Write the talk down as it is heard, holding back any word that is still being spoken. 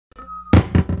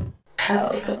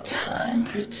Pelpa time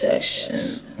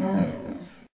protection.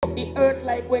 The earth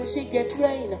like when she get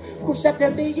rain. Push I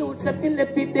tell the youths I feel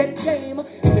if it dead game.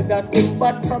 Say that big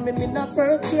bad from him in the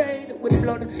first grade. With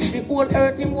blood, the whole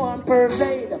earth in one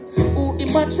pervade. Who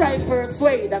him a try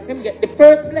persuade that him get the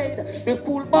first blade. The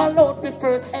fool ball out with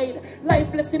first aid.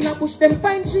 Lifeless in a bush them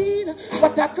find gene.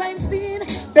 What a crime scene.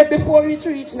 Dead before it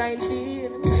reach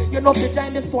 19. You know to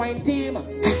join the swine team.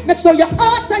 Make sure your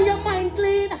heart and your mind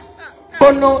clean.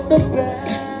 Burn out the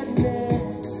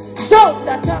badness. Show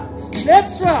that up.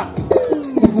 Extra.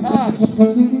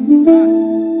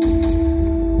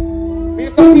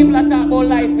 Some people that talk about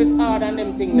life is hard and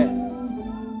them thing there.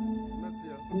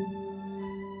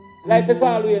 Life is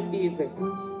always easy.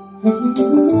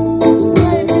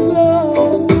 Life is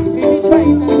love. Finish right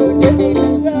and learn the hate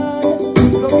and God.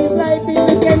 Love is life if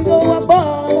you can go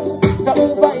above. So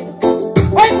fight.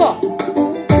 Wake up.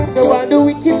 So while the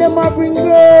wicked them a bring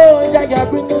grudge, I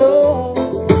bring love.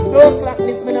 No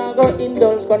slackness, me nah go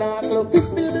indulge, gonna act love to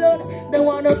spill blood. They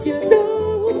wanna kill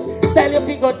you. Sell your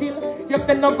figure till you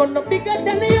say no gonna bigger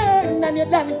than the earth, and you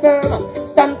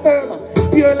stand firm,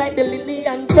 pure like the lily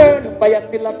and fern. Fire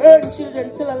still a burn,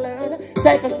 children still a learn,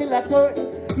 cycle still a turn.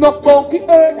 No funky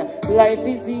earn, life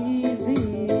is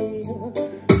easy.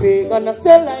 They gonna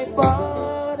sell life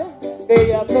hard.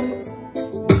 They have them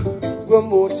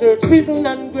promote church, prison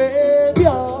and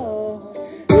graveyard.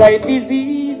 Life is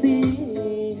easy.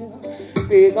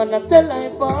 They gonna sell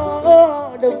life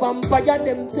for the vampire,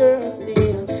 them thirsty.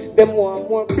 Them want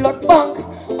more blood bank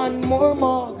and more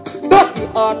mark. Dirty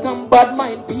heart and bad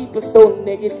mind, people so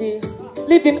negative.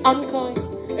 Living unkind,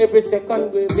 every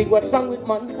second we big what's wrong with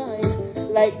mankind.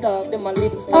 Like dog, them a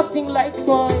live acting like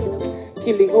swine.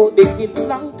 Killing out the kids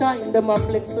long time. Them a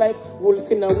flex like wolf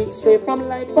in a week straight from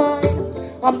life pine.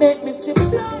 I make me strip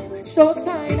blind, show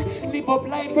sign. Live up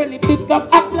life, really pick up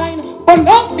upline. But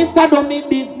now this I don't make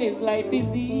business, life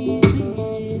is easy.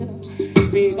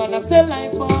 We gonna sell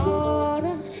life hard.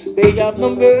 They have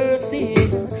no mercy.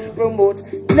 Promote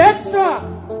extra.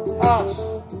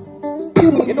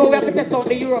 You know we have to test out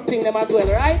the Europe thing them are doing,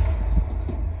 right?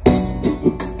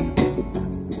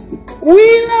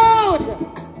 We loud.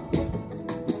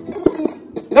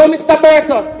 No, Mr.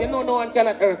 Bertus. You know no one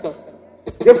cannot hurt us.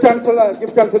 Give thanks to life,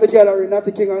 give thanks to the gallery, not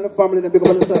the king and the family, and big up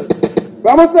on yourself. But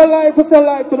I'm going to sell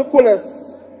life to the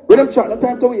fullest. With them chat, no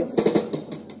time to waste.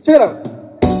 Check it out.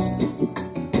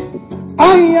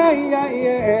 Ay, ay, ay,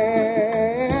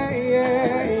 ay,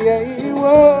 ay, ay,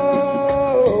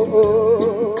 whoa.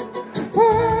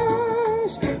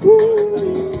 Ash, ooh,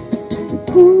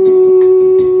 ooh,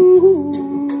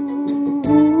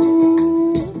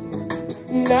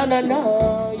 na, na, na,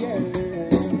 yeah.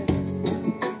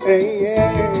 Hey,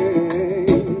 yeah.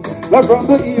 Now from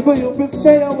the evil you will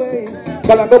stay away.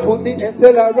 Cause I'm gonna put the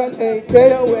SLR and AK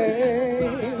away.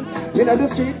 In the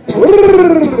street.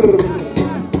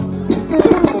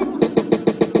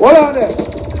 Hold on there.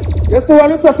 Yes, so when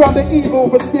you say from the evil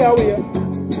you will stay away.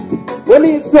 When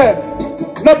he said,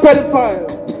 no pedophile,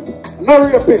 no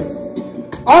rapist.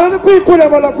 All of the people that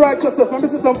will have righteousness. Let me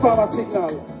see some farmer signal.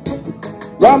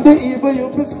 From the evil you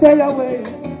will stay away.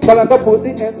 Cause I'm gonna put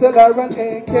the SLR and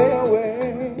AK away.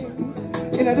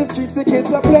 In the streets the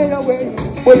kids are play away.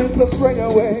 Bullets are spray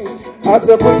away. As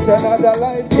the point another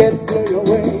life gets slay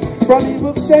away. From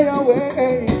evil stay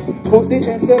away. Put the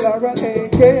SLR and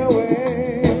AK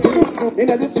away. In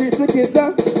the streets the kids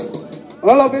are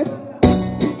all of it.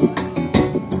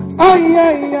 Ay,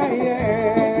 ay, ay,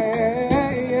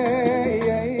 ay, ay,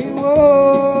 ay,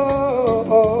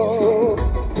 whoa.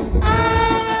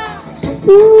 Ah.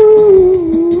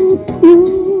 Ooh, ooh.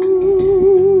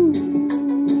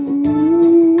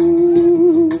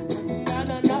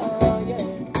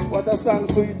 What a song,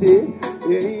 sweetie.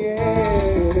 Yeah,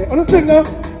 yeah. On the signal,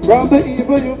 from the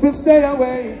evil you will stay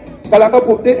away. Cause I'm gonna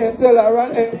put the SLR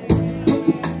and A.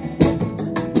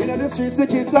 In the streets the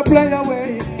kids are play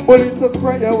away. Bullets are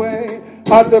spray away.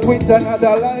 As the winter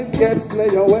another life gets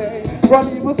slay away. From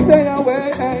evil stay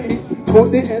away. Put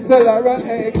the SLR and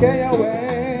AK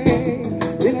away.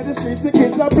 In the streets the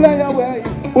kids are play away.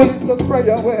 Bullets are spray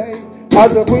away.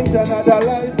 As the winter another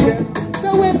life gets. So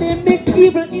when they mix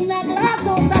evil in a glass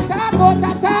house,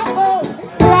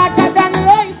 larger than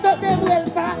life, so them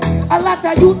welfare. A lot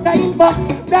of youth are in back,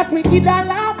 that wicked and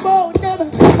laugh about them.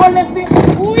 But let's say,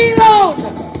 we loud.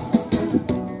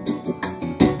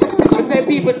 You say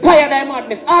people tired of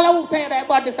madness. All of who tired of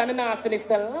madness and the nastiness,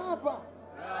 say,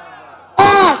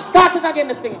 start it again,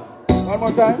 the singing. One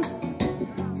more time.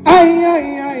 Ay,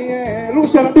 ay, ay, ay.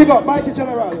 Lucian, big up, Mikey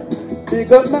General.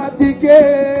 Big up, Natty.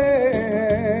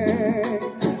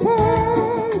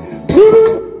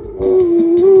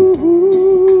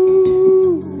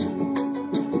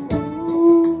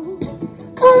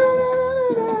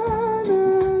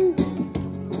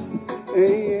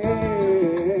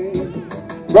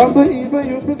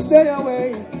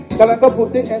 I go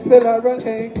put the SLR and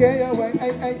AK away. I,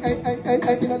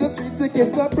 in the streets, the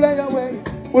kids are play away.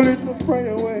 Bullets will spray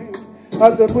away.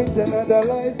 As the quit another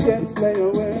life can slay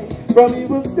away. From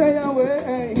evil stay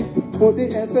away. Put the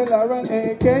SLR and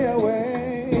AK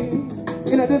away.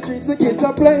 In the streets, the kids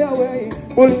are play away.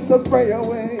 Bullets will spray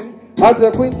away. As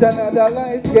the quit another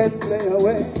life can slay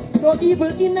away. So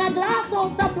evil in a glass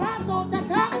house, a glass out a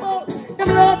carbo. Them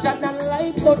larger than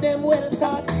life, so them well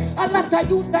start. A lot of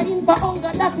youths are in for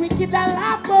hunger, that wicked a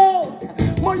laugh out.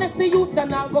 Molest the youths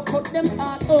and I'll go cut them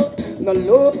heart out. No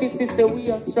love is to say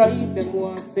we are strive, them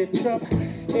want to trap.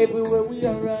 Everywhere we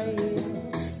are right.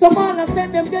 Some man I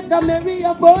said them get a merry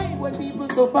a boy. When people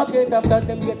so forget after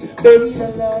them get buried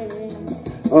alive.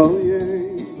 Oh yeah.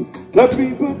 The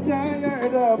people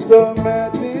tired of the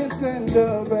madness and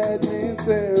the badness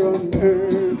here on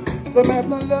earth. Some have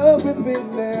no love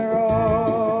within their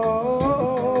own.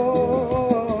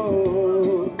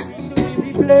 Should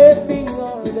we be blessing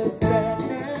all the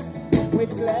sadness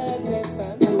with gladness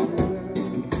and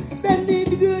love? Then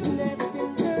need goodness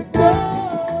in their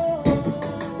door.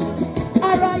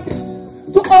 Alright,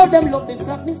 to all them love this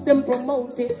slackness, them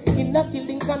promote it. In a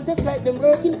killing contest like them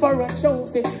working for a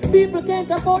trophy. People can't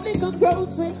afford little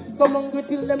grocery. Some hungry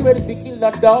till them ready to kill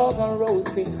a dog and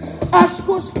roast it. Ash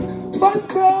kush, bun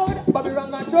crowd,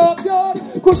 Babylon and drug yard.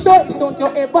 Kush don't you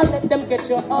ever let them get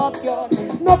you off yard.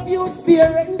 No youths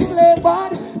parents slave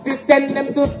hard. We send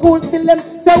them to school till them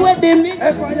so where they meet.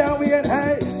 Fire we and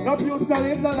high. No youths not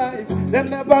live the life. Them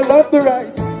never love the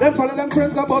rights. Them follow them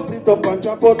friends about sit up and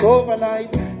jump out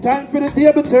overnight. Time for the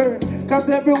table turn. Cause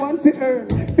everyone fi earn.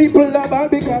 People love all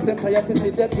because them tired to see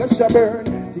that flesh a burn.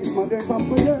 These modern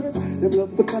vampires, them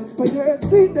love to conspire.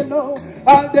 See they know,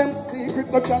 all them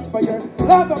secret go transpire.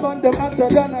 Love among them hotter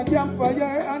than a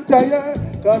campfire and tire.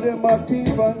 Cause them a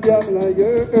thief and them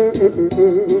liar.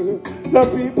 The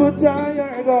people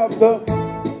tired of the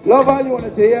love and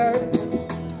unity here.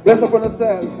 Bless upon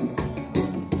yourself.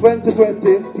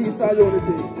 2020, peace and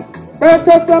unity.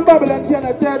 Bertus and Babylon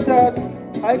cannot touch us.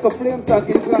 I could flames and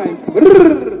incline.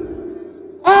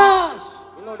 Ash!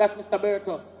 You know that's Mr.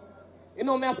 Bertus. You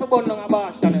know me have to burn down a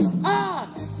bash on him. Ash!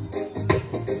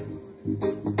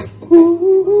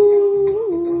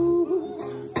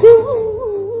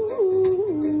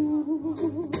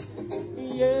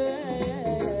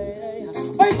 Yeah.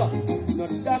 Wake up! No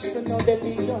dash for no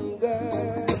deli young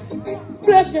girl.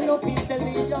 Flesh and no piece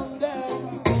deli young girl.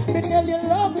 Me tell you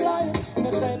love life, no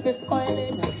try to spoil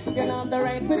it. You don't have the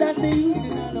right to dash the youth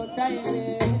in no time.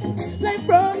 Life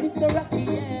bro, Mr. Rocky,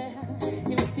 yeah.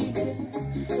 You see,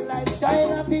 life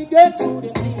shine up, you get through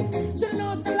the sea. She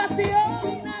knows the last year,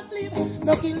 in a sleep.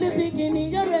 No kill the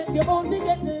beginning, you rest, you only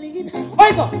get the lead.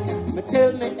 Wake up! Me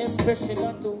tell me impression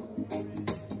or two.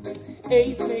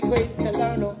 Ace make ways to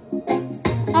learn no.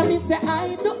 I me say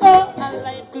I to all, I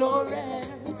like glory.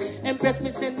 Impress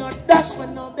me say no dash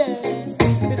when no bed.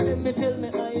 Listen me tell me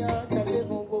I ought to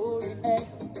live on glory.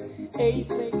 Ace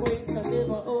make ways to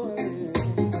live on.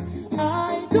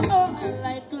 I to all, I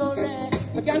like glory.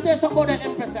 I can't tell you something about the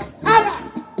Empress. Alright!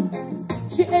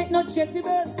 She ain't no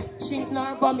Jezebel, she ain't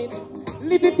nor vomit.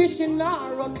 Liberty she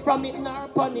nor run from it nor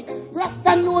panic.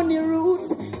 Rasta know the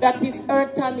roots, that is her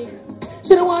tonic.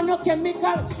 She don't want no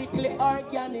chemicals, strictly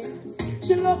organic.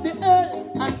 She love the earth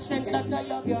and strength that I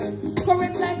have.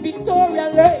 Current like Victoria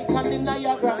Lake and the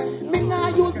Niagara. Me nah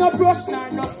use no brush nor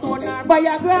no stone nor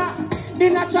Viagra. The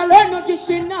natural energy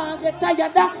she nah get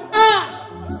tired of. Ash!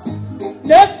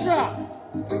 The extra!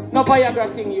 No Viagra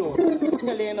thing you.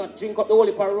 Tell you not drink up the whole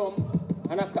heap of rum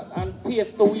and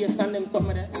taste the waste and them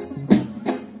something there.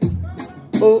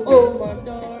 Oh, oh, my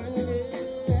darling.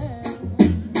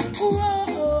 Oh,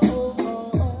 oh,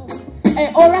 oh, oh.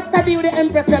 Hey, oh, Rasta be with the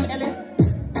Empress them, Ellis.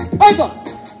 Oh, go.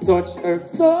 Touch her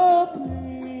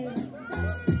softly.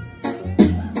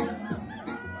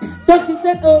 So she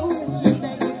said, oh, you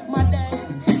like my dad.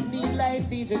 Need life,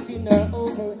 see just in her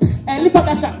over. And lift up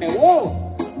that shot there,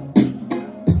 whoa.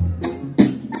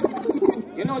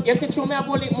 You know, you see, show me a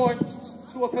bullet more.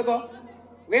 Show up, go.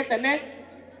 Where's the next?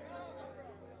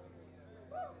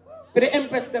 For the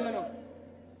Empress, them, you know.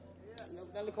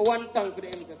 Now look at one song for the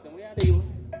Empress, them. Where are they you?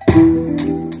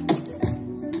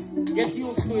 Get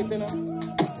used to it, you know.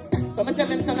 So I tell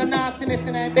them some nastiness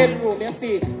in their bedroom, you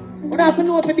see. What have to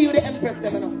know if you deal with the Empress,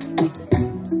 them, you know.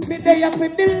 Me day up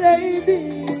with the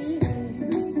lady.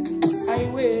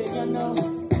 I wait, you know.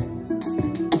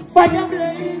 Fire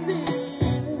blazing.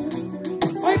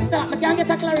 Oh, it's start, I can't get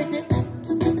a clarity.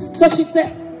 So she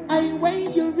said, I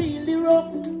wait, you really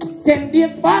rough. 10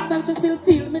 days pass and she still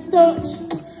feel me touch.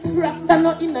 Rasta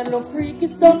not in and no freaky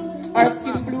stuff. Her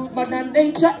skin blues but than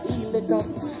nature heal it up.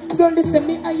 Girl, listen,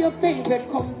 me are your favorite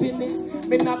company.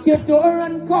 Me knock your door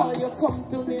and call you, come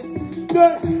to me.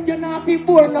 Girl, you're not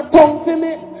people, no tongue for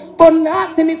me. But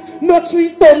nastiness, no tree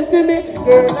son for me.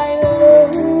 Girl, I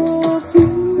love you.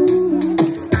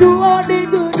 Do all the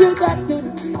good you got to.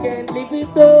 Can't live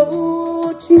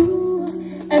without you.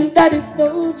 And that is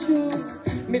so true.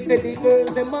 Me say the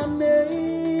girls, them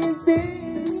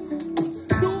amazing.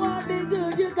 Do all the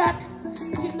good you got.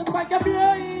 Keep the fire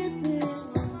blazing.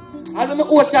 I don't know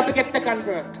who she have to get second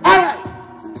verse. Alright.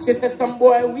 She says some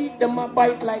boy weak, them a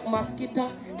bite like mosquito.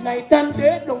 Night and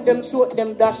day, long them short,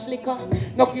 them dash liquor.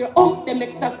 No care out, them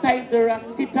exercise the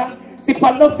raspita. Sip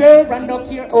a love her and no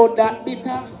care out that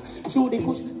bitter. Chew the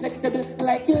kush, flexible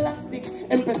like elastic.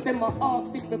 Impress them my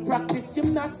ox if we practice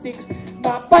gymnastics.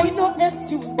 Now find no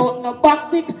excuse, but no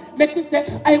boxic. Make she say,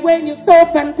 I when you so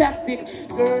fantastic.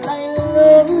 Girl, I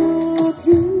love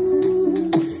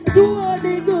you. Do all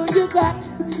the good you got.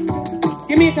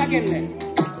 Give me it again then.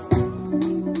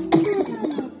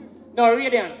 No,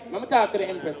 Radiant. Let me talk to the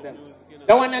Empress them.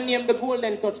 The one that named the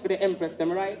golden touch for the Empress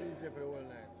them, right?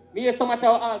 Me hear some matter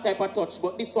all type of touch,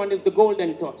 but this one is the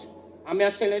golden touch. And me I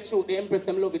tell you the truth, the Empress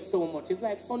them love it so much. It's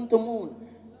like sun to moon.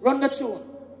 Run the tune.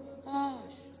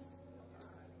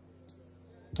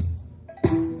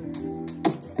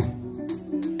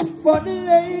 For the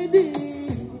lady,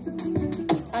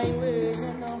 I wait,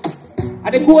 you know.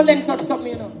 And the golden touch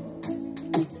something, you know.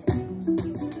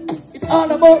 It's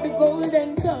all about the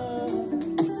golden touch.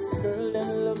 Girl,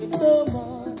 them love it so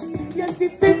much. Yes,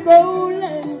 it's the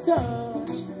golden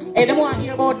touch. Hey, them want to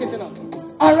hear about it, you know.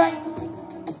 Alright.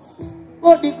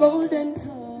 But the golden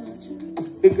touch.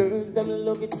 The girls, them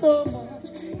love it so much.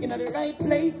 In the right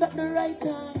place at the right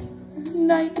time.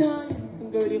 Night time.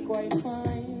 Girl, you're quite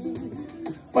fine.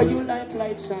 For you like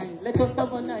light shine. Let us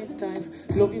have a nice time.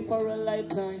 Love you for a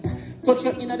lifetime. Touch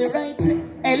you in the right place.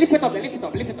 Hey, lift it up, lift it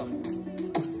up, lift it up.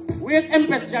 Where's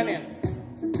Empress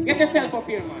Janelle? Get yourself up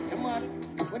here, man. Come on.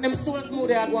 When them souls move,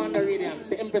 they are going to Radiance.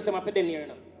 The Empress, I'm up in here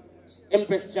now.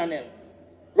 Empress Janelle.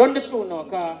 Run the show now,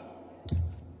 cause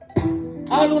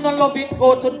all who don't love it,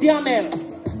 go to Diamel.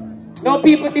 Now,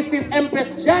 people, this is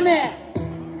Empress Janelle.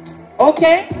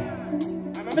 Okay?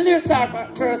 I'm a lyrics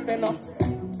person now.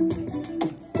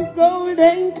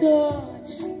 Golden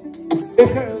touch. The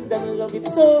girls, them love it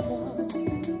so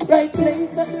much. Right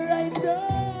place at the right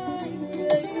time.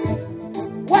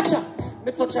 Yeah. Watch out.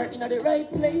 Me touch her in the right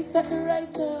place at the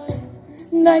right time.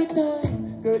 Night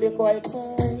time. Girl, you're quite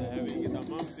fine.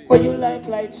 For you like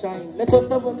light shine. Let us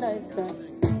have a nice time.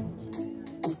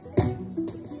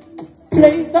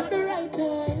 Place at the right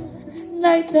time.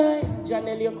 Night time.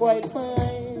 Janelle, you're quite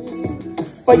fine.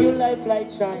 For you like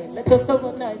light shine. Let us have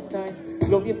a nice time.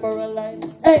 Love you for a life.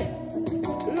 Hey,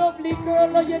 lovely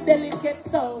girl, oh, your delicate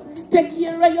soul. Take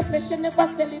care of your flesh, you never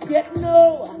sell it yet,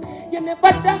 no. You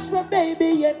never dash for baby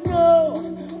yet, no.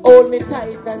 Hold me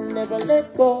tight and never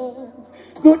let go.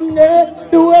 Goodness,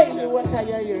 the way you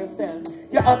attire yourself.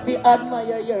 You have to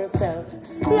admire yourself.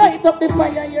 Light up the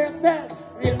fire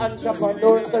yourself. Real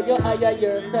entrepreneur, so you hire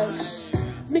yourself. Shh.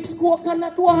 Mix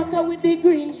coconut water with the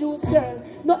green juice, girl.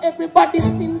 Not everybody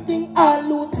thinking all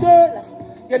loose, girl.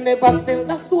 You never sell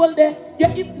the soul there. Your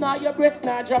hip now, your breast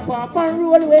now drop off and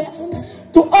roll away.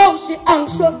 To how she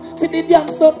anxious with the damn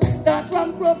stuff. Start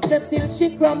ramp up, set till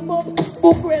she cramp up.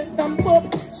 Book well stamp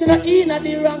up. She not in at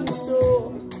the wrong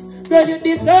store. Girl, you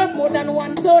deserve more than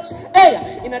one touch. Hey,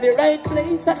 in at the right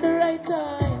place at the right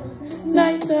time.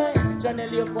 Night time,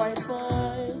 Janelle, you're quite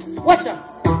fine. Watch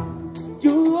out.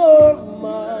 You are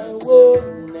my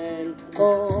one and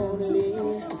only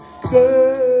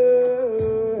girl.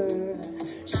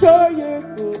 Sure, you're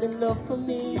good enough for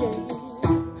me.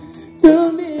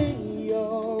 To me,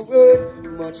 you're worth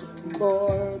much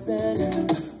more than a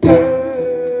girl.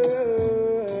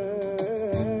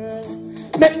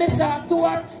 Let me talk to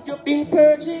her. You've been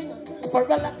purging for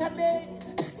a lot of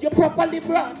days. You're properly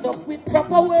brought up with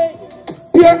proper ways.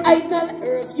 Pure idol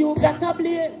herb, you got a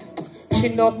blaze. She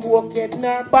not crooked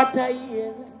nor butter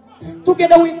ears.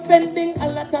 Together we spending a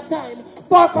lot of time.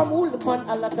 Far from wolf and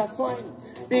a lot of swine.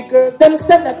 The girls them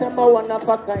say that I'm a one of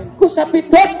a kind. Push up it,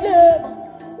 touch them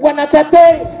one at a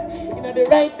time. In the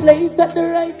right place at the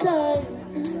right time.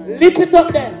 Lift it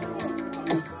up then.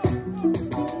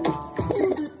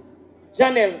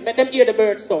 Janelle, let them hear the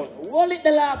bird sound. Hold it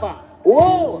the lava.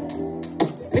 Whoa.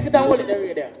 Lift it and hold it the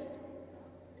radio.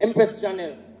 Empress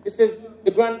Janelle. This is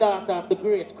the granddaughter of the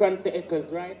great Clancy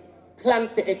Eccles, right?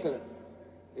 Clancy Eccles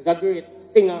is a great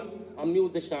singer and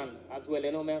musician as well.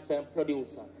 You know me, I say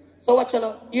producer. So what you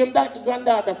know? You're that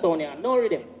granddaughter, Sonia. No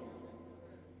rhythm.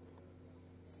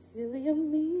 Silly of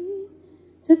me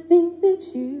to think that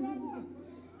you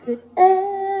could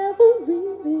ever ever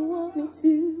really want me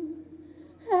to,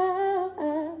 how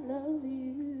I love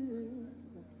you,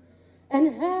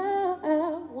 and how I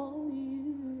want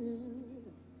you.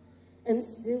 And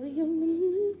still you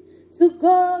me to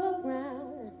go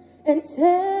around and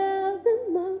tell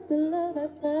them of the love I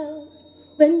found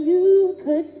when you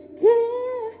could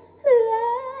care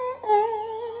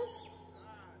less.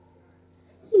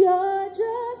 You're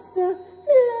just a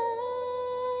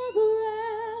love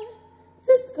around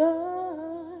to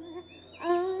score. I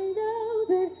know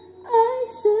that I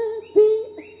should be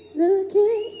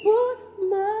looking for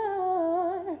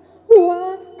more.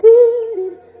 What could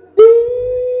it be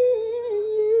in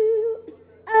you?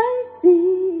 I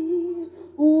see.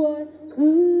 What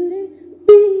could it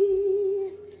be?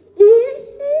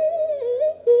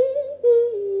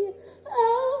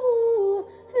 Oh,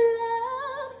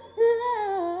 love,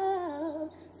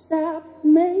 love, stop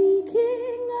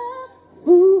making a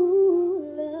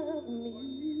fool of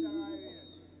me.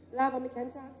 Love, I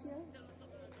can't talk to you.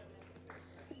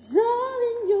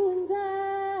 Darling, you and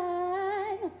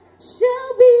I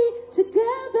shall be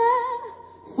together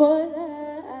for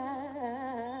life.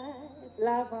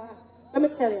 Lava, let me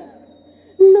tell you,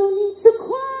 no need to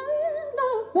quarrel, no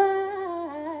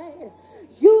fight.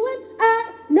 You and I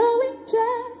know it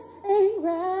just ain't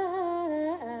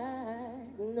right.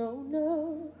 No,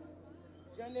 no.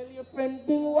 Janelle, your friends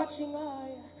been watching I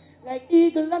like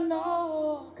eagle and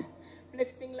hawk.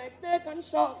 Flexing like snake and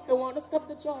sharks, they wanna stop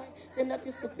the joy. Say that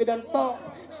you stupid and soft.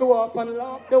 Show up and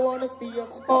laugh, they wanna see your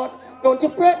spot. Don't you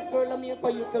fret, girl, I'm here for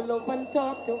you to love and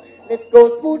talk to. Let's go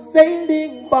smooth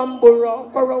sailing, bamboo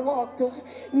rock for a walk to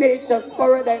nature's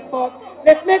paradise walk.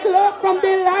 Let's make love from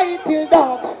daylight till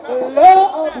dark.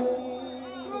 Love me,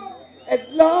 as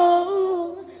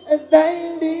long as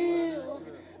I live,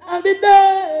 I'll be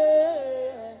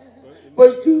there for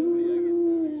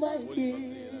you, my kid.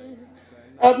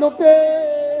 Have no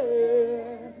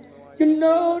fear, you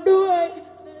know the way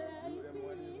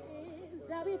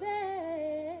I'll be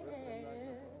there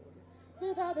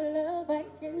with all the love I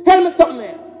can. Tell me something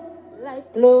else.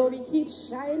 Life glory keeps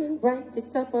shining bright,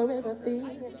 it's a forever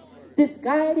thing. This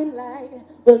guiding light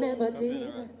will never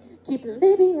dim. Keep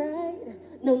living right,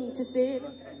 no need to sin.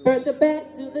 Burn the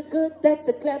bad, do the good, that's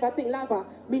a clever thing. Lava,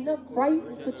 me not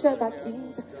frightened for clever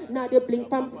things. Now they blink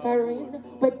from foreign,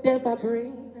 whatever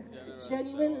bring.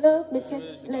 Genuine love, me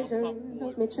take pleasure in,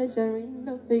 love me treasuring,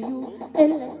 love for you,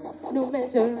 endless, no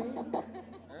measuring.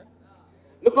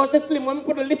 Look how she slim, when we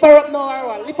put the lip her up now, or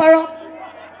what? Lip her up?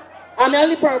 I'm gonna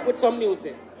lip her up with some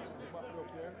music.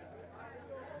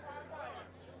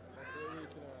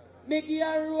 Make you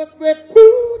a roast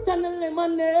breadfruit and a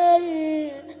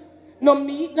lemonade. No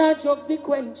meat, no drugs, the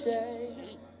quench.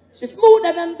 She's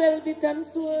smoother than velvet and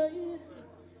suede.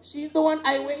 She's the one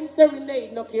I wait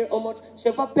serenade. No care how much she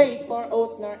ever paid for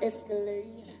house nor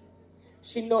Escalade.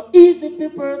 She not easy to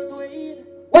persuade.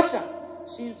 Watch her,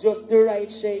 she's just the right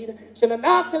shade. She not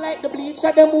nasty like the bleach,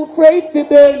 and them who afraid to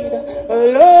bathe.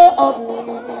 Love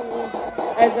me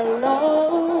as a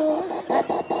love.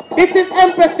 This is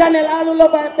Empress Channel. All who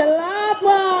love her say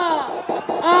lava.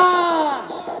 Ah.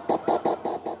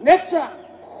 Next track.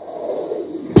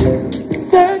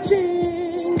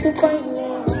 Searching to find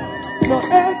love. No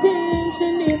hurting, she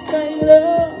needs kind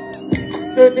love.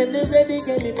 Certainly ready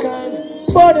anytime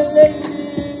for the lady.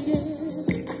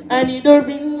 I need her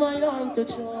in my arm to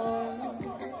join.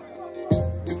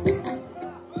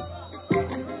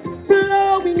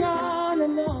 Flowing on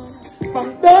and on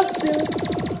from dusk till.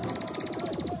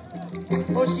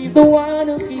 Oh, she's the one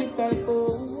who keeps her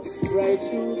cool right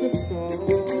through the storm.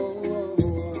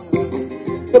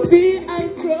 So be I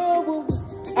strong.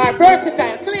 Alright,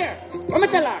 versatile, clear. Let me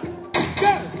tell her.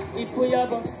 Girl, if we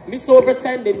have a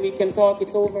misunderstanding, we can talk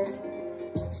it over.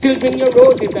 Still bring your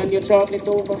roses and your chocolate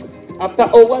over. After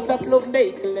hours of love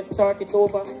making, let's start it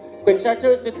over. Quench our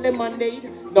thirst with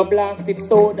lemonade, no blasted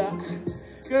soda.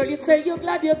 Girl, you say you're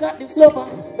glad you got this lover.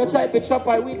 No try to chop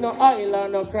her with no oil or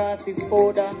no crosses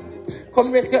powder.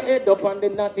 Come rest your head up on the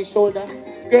Natty shoulder.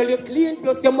 Girl, you clean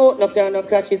plus your mouth no can no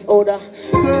crotches odor.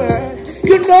 Girl,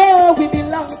 you know we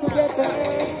belong together.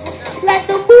 Like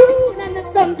the moon and the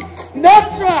sun.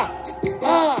 Next track.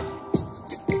 Ah.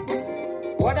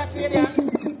 What that lady?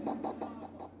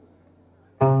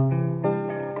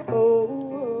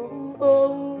 Oh, oh,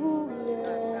 oh,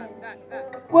 yeah.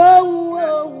 Whoa,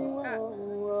 whoa,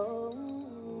 whoa,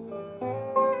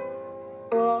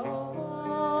 whoa,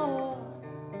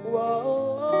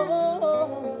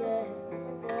 whoa, yeah.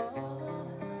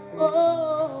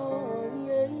 Oh,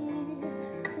 yeah.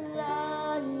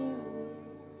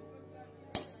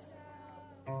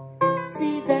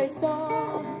 Seeds I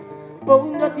saw,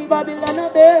 bone dirty Babylon a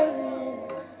bury.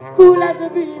 Cool as a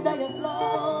breeze I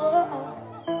flow.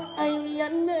 Irie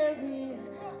and Mary,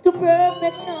 to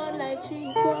perfection like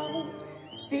trees grow.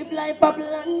 Sip like apple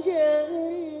and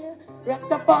jelly.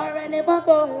 Rastafari never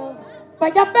go low.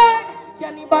 Fire burn,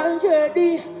 cannibal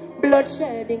journey. Blood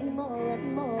shedding more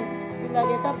and more. Still I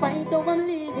get a fight over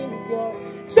living pure.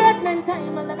 Judgment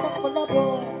time and let us full of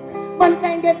war.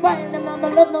 Mankind get wild, them not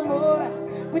love no more.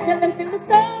 We tell them till the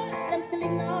sun, them still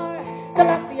ignore. So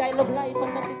I see I love life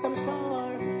and that is I'm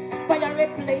sure. Fire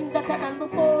red flames hotter than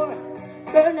before.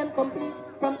 Burn them complete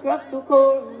from cross to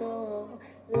core. No,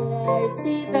 life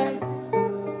season.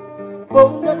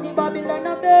 Bone dirty Babylon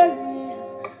a berry.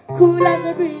 Cool as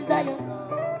a breeze I am.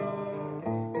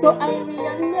 So irie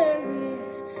and Mary,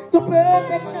 to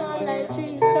perfection like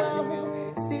trees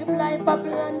grow. Sip like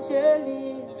apple and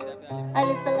jelly. I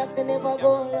listen, never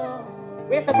go low.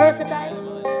 Where's the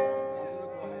versatile?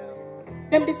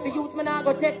 Them this the youth, man, I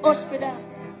go take hush for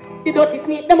that. The dirty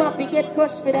snake, them have to get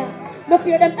crushed for that. No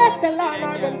fear them SLR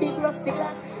nor them big rusty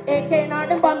glass. AK nor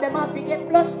them bomb, them have to get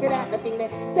flushed for that. Nothing they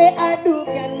say I do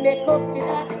can make up for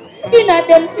that. Inna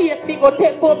them face, we go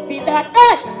take up for that.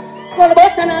 Ash! Skull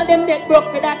bust and all them dead broke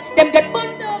for that. Them get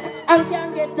burned up and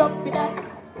can't get up for that.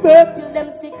 Work till them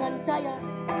sick and tired.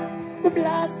 To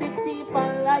blast the thief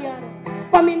and lion.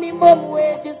 For minimum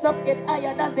wages not get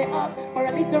higher. That's the ask. For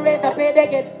a little raise a pay they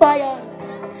get fired.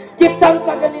 Give thanks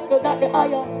for the little that they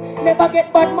hire. Never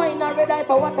get bad mind or red eye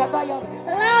for what a guy have.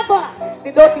 Lava!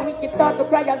 The dirty wicked start to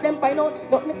cry as them find out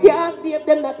nothing can't save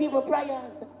them, not even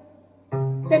prayers.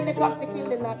 Send the cops to kill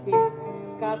the Natty.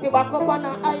 Cause they back up on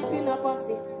a hype in a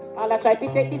posse. All I try to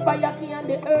take the fire key and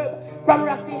the herb from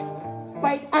Rossi.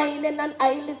 Fight iron and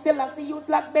eyeless still I see use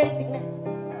like basic name.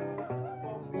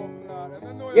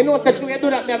 You know such way do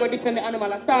that me I go defend the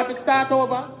animal. I start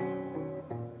over.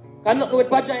 Can not with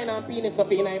vagina and penis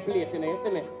up in a plate, you know, you see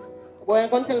me? Boy, I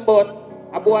can tell about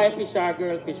a boy fish or a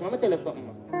girl fish. Let me tell you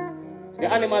something. The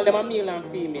animal, them are male and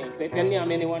female. So if you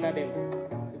name any one of them,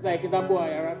 it's like it's a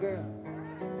boy or a girl.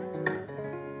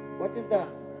 What is that?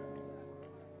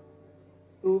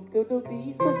 Stoop to the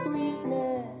beast for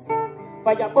sweetness.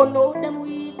 Fire burn out them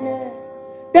weakness.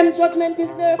 Them judgment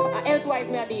is there for health-wise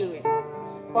me I deal with.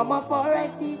 From afar I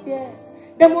see it, yes.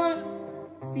 Them want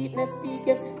steepness speak,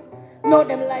 yes. Know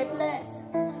them lifeless,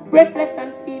 breathless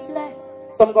and speechless.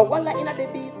 Some go walla in the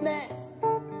business.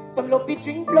 Some love to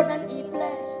drink blood and eat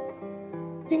flesh.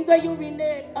 Things where you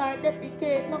urinate or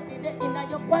defecate. No feed it in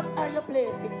your pot or your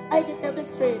plate. See, I just tell the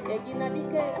straight, egg in a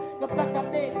decay. No flat of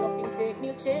bake, nothing take,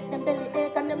 milkshake. Them belly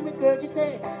ache and them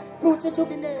regurgitate. Fruits to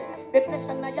jubilate, the flesh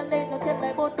annihilate. No tell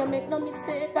like about to make no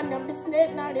mistake. And them the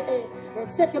snake nor the egg.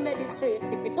 Herb set your medi straight,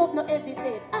 sip it up, no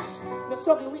hesitate. Ash, no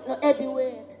struggle with no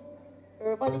heavyweight.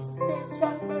 Herbalists stay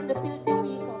strong, burn the filthy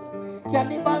weak up.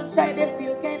 Cannibals try, they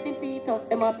still can't defeat us.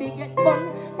 Them a get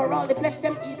fun for all the flesh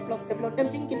them eat. Plus the blood them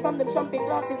drinking from them champagne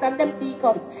glasses and them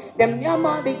teacups. Them yam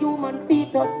all the human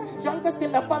fetus. Junkers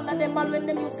still a follow them all when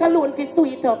them use cologne to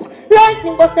sweet up.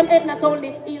 Lightning bust them head, not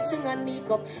only heel string and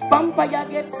kneecap. Vampire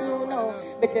get slow now.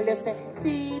 But tell you say,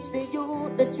 teach the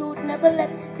youth the truth, never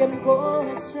let them go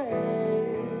astray.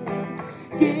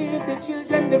 Give the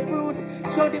children the fruit,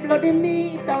 show the bloody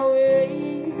meat away.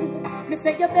 Me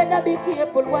say you better be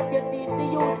careful what you teach the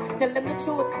youth. Tell them the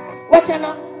truth. Watch you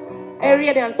now. Hey,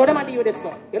 Radiant, so them a deal with it,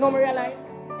 so. You know me realize?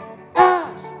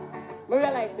 Me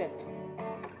realize it.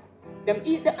 Them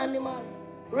eat the animal,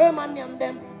 Roman name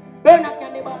them, burn a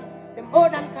cannibal, them more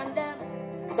than condemn.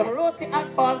 Some roast the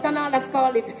hot balls and all a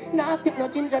call it. Nah sip no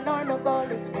ginger nor no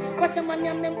garlic. Watch a man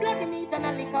yam them bloody meat and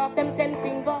a lick off them 10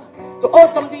 finger. To all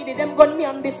some greedy them gun me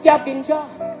on the scavenger.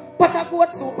 Pot a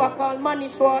goat soup a call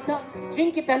manish water.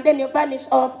 Drink it and then you vanish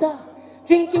after.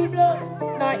 Drinking blood,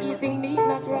 nah eating meat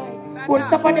not right. Won't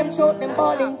stop at them throat them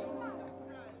balling.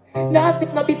 Nah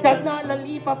sip no bitters nor no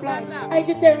leaf apply. I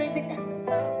just terrorize it.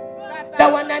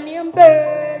 That one a name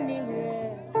burning.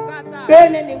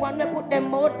 Burn anyone we put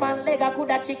them out pan leg. I could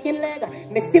a chicken leg.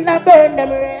 Me still a burn them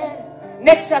red.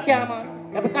 Next track, yeah, man.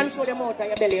 You can show them out of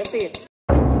your belly, you see it.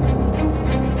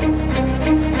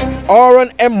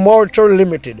 R&M Mortar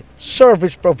Limited.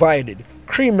 Service provided.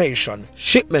 Cremation.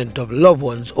 Shipment of loved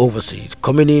ones overseas.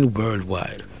 Coming in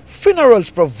worldwide. Funerals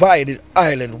provided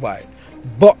island-wide.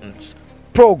 Buttons.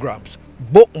 Programs.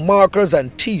 Bookmarkers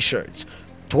and t-shirts.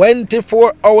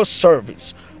 24-hour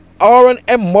service.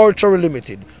 R&M Mortar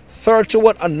Limited.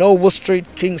 31 Anova Street,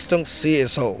 Kingston,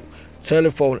 CSO.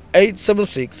 Telephone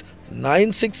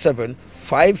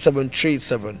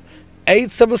 876-967-5737.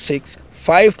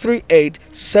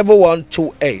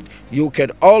 876-538-7128. You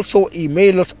can also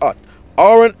email us at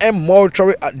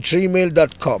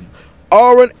rnmmortuary@gmail.com.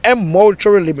 R&M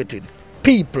Mortuary Limited.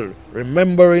 People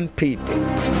remembering people.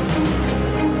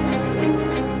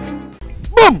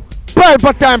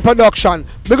 Pelpa Time Production.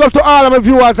 Big up to all of my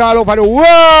viewers all over the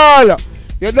world.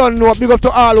 You don't know. Big up to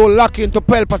all who lock into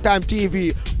Pelpa Time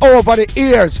TV over the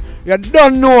years. You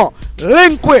don't know.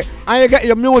 Link with and you get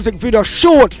your music video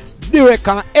shoot, direct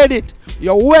and edit.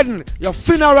 Your wedding, your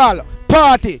funeral,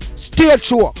 party, stage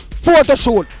show, photo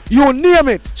shoot, you name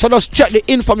it. So just check the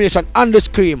information on the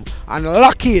screen and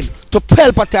lock in to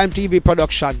Pelpa Time TV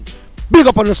Production. Big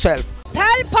up on yourself.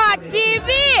 Pelpa TV!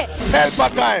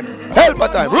 Pelpa Time!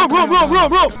 Pelpa Time!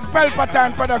 Room! Pelpa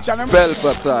Time Production!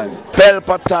 Pelpa Time!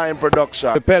 Pelpa Time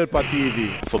Production! Pelpa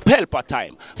TV! For Pelpa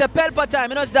Time! It's a Pelpa Time,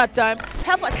 you know it's that time.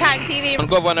 Pelpa Time TV! I'm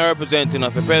governor representing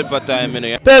of Pelpa Time, you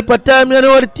know. Pelpa Time, you know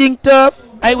what the thing tough?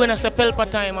 I when I say Pelpa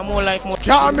Time, I'm more like more.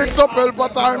 Can't mix up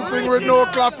Pelpa Time thing with no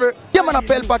coffee. Yeah, man, a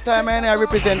Pelpa Time, and I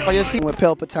represent for you. See, With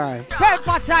Pelpa Time.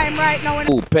 Pelpa Time right now.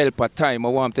 Oh, Pelpa Time, I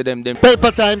want to them.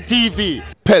 Pelpa Time TV!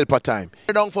 Pelpa Time!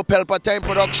 Down for Pelpa Time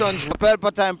Productions.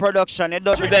 Pelpa Time Production. It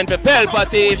does Present for Pelpa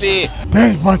TV!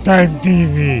 Pelpa Time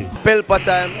TV! Pelpa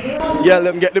Time. Yeah,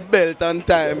 let them get the belt on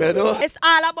time, you know. It's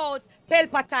all about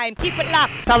Pelpa Time. Keep it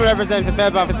locked. Come represent for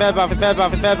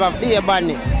Pelpa, be a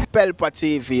badness. Pelpa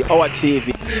TV, our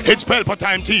TV. It's Pelpa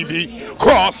Time TV.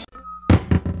 Cross!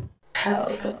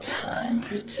 Pelpa Time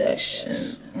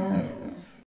Protection.